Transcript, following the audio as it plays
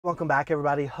Welcome back,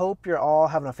 everybody. Hope you're all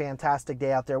having a fantastic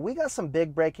day out there. We got some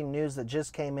big breaking news that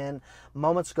just came in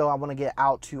moments ago. I want to get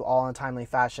out to all in timely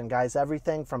fashion, guys.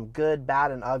 Everything from good, bad,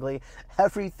 and ugly,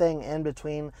 everything in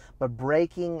between, but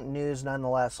breaking news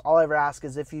nonetheless. All I ever ask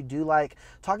is if you do like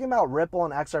talking about Ripple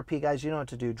and XRP, guys, you know what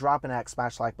to do. Drop an X,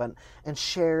 smash the like button, and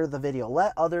share the video.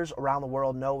 Let others around the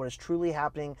world know what is truly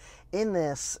happening in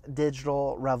this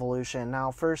digital revolution. Now,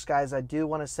 first, guys, I do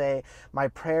want to say my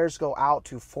prayers go out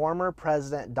to former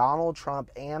President Donald Trump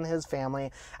and his family,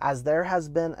 as there has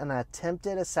been an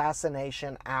attempted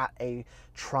assassination at a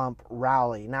Trump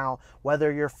rally. Now,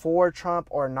 whether you're for Trump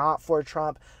or not for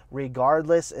Trump,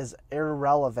 regardless, is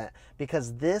irrelevant,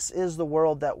 because this is the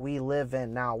world that we live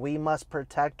in now. We must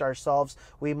protect ourselves.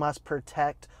 We must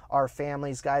protect our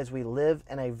families, guys. We live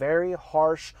in a very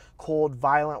harsh, cold,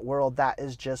 violent world. That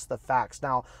is just the facts.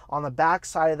 Now, on the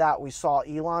backside of that, we saw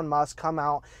Elon Musk come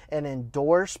out and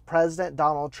endorse President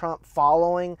Donald Trump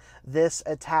following this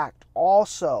attack.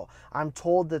 Also, I'm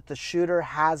told that the shooter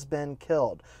has been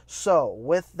killed. So,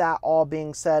 with that all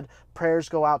being said, prayers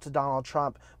go out to Donald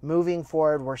Trump. Moving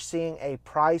forward, we're seeing a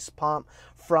price pump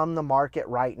from the market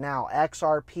right now.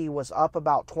 XRP was up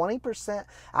about 20%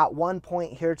 at one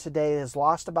point here today. It has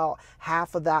lost about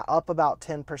half of that, up about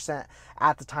 10%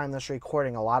 at the time of this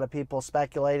recording. A lot of people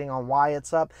speculating on why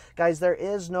it's up. Guys, there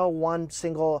is no one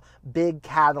single big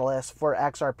catalyst for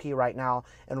XRP right now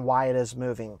and why it is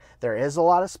moving. There is a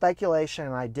lot of speculation,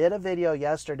 and I did a video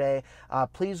yesterday.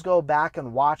 Please go back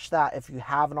and watch that if you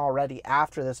haven't already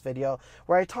after this video,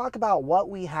 where I talk about what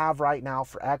we have right now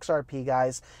for XRP,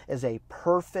 guys, is a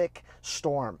perfect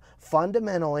storm.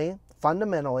 Fundamentally,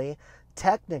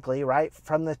 technically, right,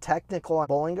 from the technical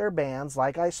Bollinger Bands,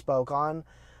 like I spoke on,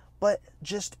 but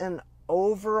just an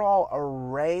overall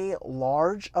array,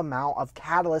 large amount of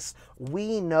catalysts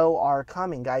we know are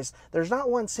coming, guys. There's not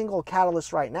one single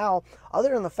catalyst right now,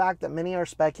 other than the fact that many are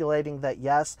speculating that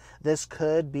yes, this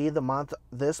could be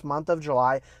this month of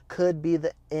July could be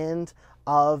the end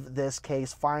of this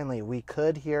case. Finally, we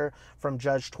could hear from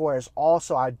Judge Torres.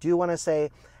 Also, I do want to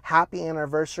say happy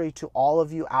anniversary to all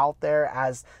of you out there,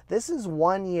 as this is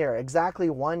 1 year, exactly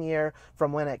 1 year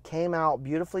from when it came out,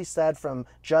 beautifully said from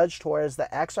Judge Torres,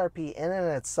 that XRP in and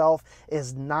itself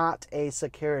is not a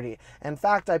security. In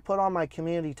fact, I put on my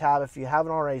community tab, if you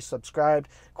haven't already subscribed,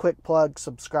 quick plug,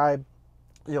 subscribe.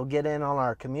 You'll get in on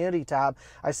our community tab.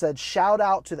 I said, shout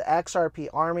out to the XRP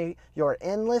Army. Your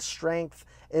endless strength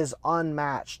is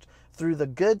unmatched through the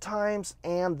good times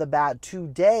and the bad.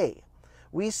 Today,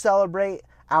 we celebrate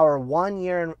our 1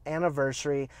 year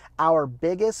anniversary, our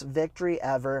biggest victory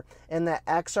ever, in that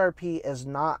XRP is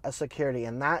not a security.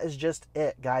 And that is just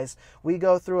it, guys. We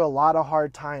go through a lot of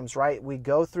hard times, right? We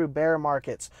go through bear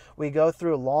markets. We go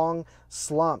through long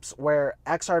slumps where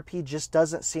XRP just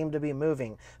doesn't seem to be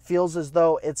moving. Feels as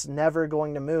though it's never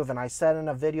going to move. And I said in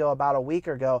a video about a week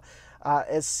ago,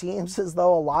 it seems as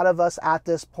though a lot of us at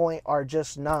this point are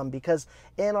just numb, because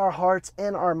in our hearts,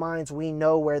 in our minds, we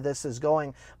know where this is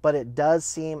going, but it does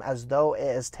seem as though it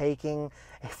is taking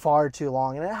far too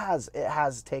long. And it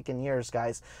has taken years,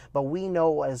 guys, but we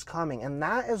know what is coming. And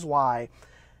that is why,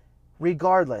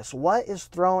 regardless what is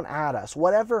thrown at us,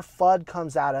 whatever FUD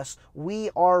comes at us, we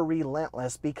are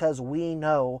relentless, because we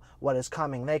know what is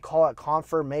coming. They call it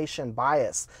confirmation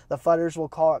bias. The FUDders will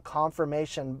call it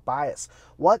confirmation bias.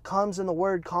 What comes in the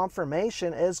word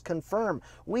confirmation is confirm.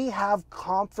 We have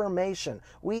confirmation.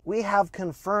 We have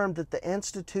confirmed that the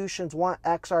institutions want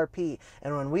XRP.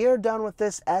 And when we are done with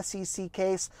this SEC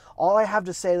case, all I have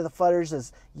to say to the FUDders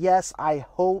is, yes, I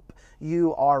hope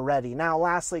you are ready. Now,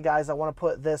 lastly, guys, I want to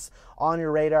put this on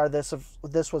your radar. This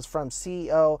was from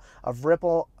CEO of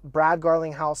Ripple, Brad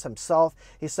Garlinghouse himself.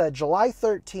 He said, July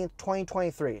 13th,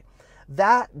 2023,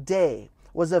 that day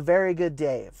was a very good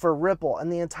day for Ripple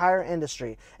and the entire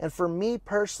industry, and for me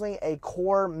personally, a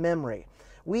core memory.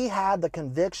 We had the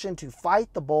conviction to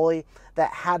fight the bully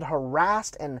that had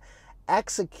harassed and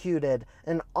executed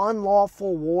an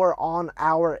unlawful war on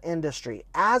our industry.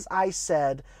 As I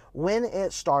said when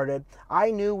it started,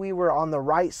 I knew we were on the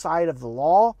right side of the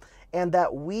law and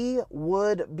that we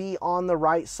would be on the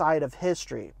right side of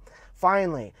history.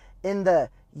 Finally, in the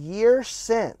year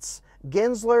since,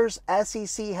 Gensler's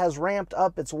SEC has ramped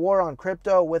up its war on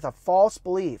crypto with a false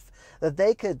belief that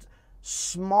they could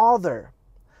smother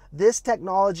this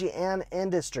technology and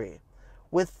industry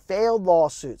with failed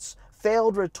lawsuits,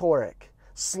 failed rhetoric,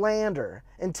 slander,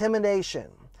 intimidation.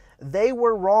 They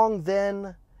were wrong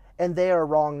then, and they are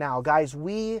wrong now. Guys,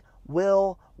 we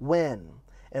will win.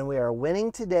 And we are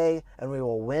winning today, and we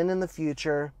will win in the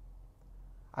future.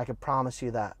 I can promise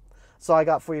you that. That's all I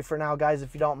got for you for now, guys.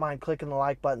 If you don't mind clicking the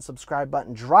like button, subscribe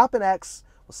button, drop an X.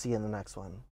 We'll see you in the next one.